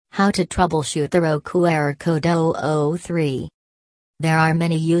How to troubleshoot the Roku error code 003. There are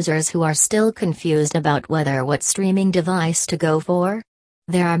many users who are still confused about what streaming device to go for.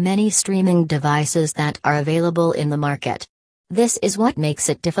 There are many streaming devices that are available in the market. This is what makes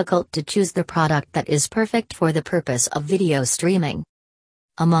it difficult to choose the product that is perfect for the purpose of video streaming.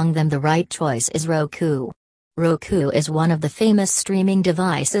 Among them, the right choice is Roku. Roku is one of the famous streaming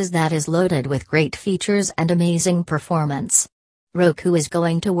devices that is loaded with great features and amazing performance. Roku is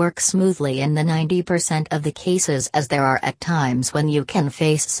going to work smoothly in the 90% of the cases, as there are at times when you can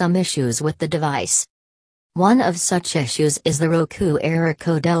face some issues with the device. One of such issues is the Roku error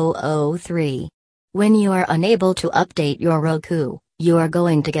code 003. When you are unable to update your Roku, you are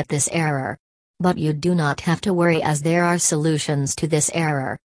going to get this error. But you do not have to worry, as there are solutions to this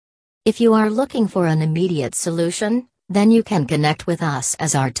error. If you are looking for an immediate solution, then you can connect with us,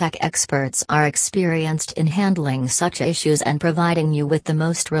 as our tech experts are experienced in handling such issues and providing you with the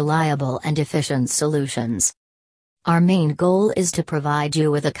most reliable and efficient solutions. Our main goal is to provide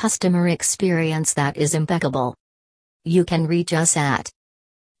you with a customer experience that is impeccable. You can reach us at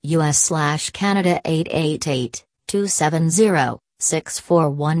US/Canada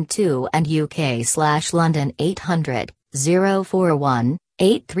 888-270-6412 and UK/London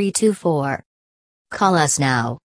 800-041-8324. Call us now.